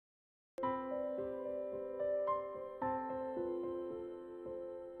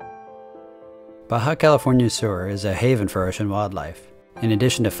Baja California Sur is a haven for ocean wildlife. In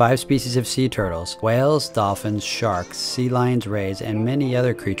addition to 5 species of sea turtles, whales, dolphins, sharks, sea lions, rays, and many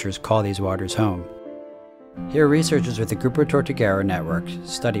other creatures call these waters home. Here, researchers with the Grupo Tortuguero network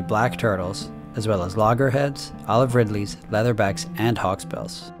study black turtles, as well as loggerheads, olive ridleys, leatherbacks, and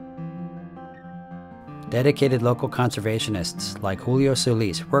hawksbills. Dedicated local conservationists like Julio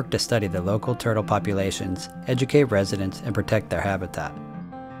Solis work to study the local turtle populations, educate residents, and protect their habitat.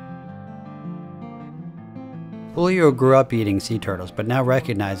 Julio grew up eating sea turtles, but now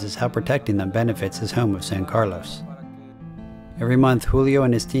recognizes how protecting them benefits his home of San Carlos. Every month, Julio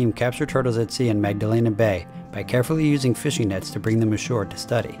and his team capture turtles at sea in Magdalena Bay by carefully using fishing nets to bring them ashore to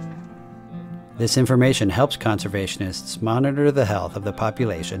study. This information helps conservationists monitor the health of the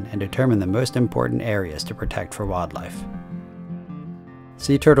population and determine the most important areas to protect for wildlife.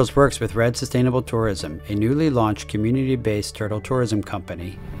 Sea Turtles works with Red Sustainable Tourism, a newly launched community-based turtle tourism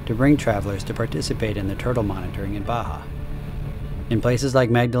company, to bring travelers to participate in the turtle monitoring in Baja. In places like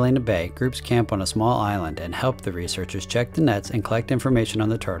Magdalena Bay, groups camp on a small island and help the researchers check the nets and collect information on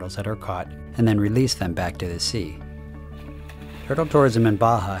the turtles that are caught, and then release them back to the sea. Turtle tourism in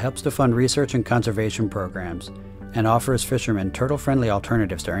Baja helps to fund research and conservation programs, and offers fishermen turtle-friendly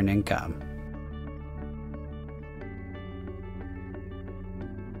alternatives to earn income.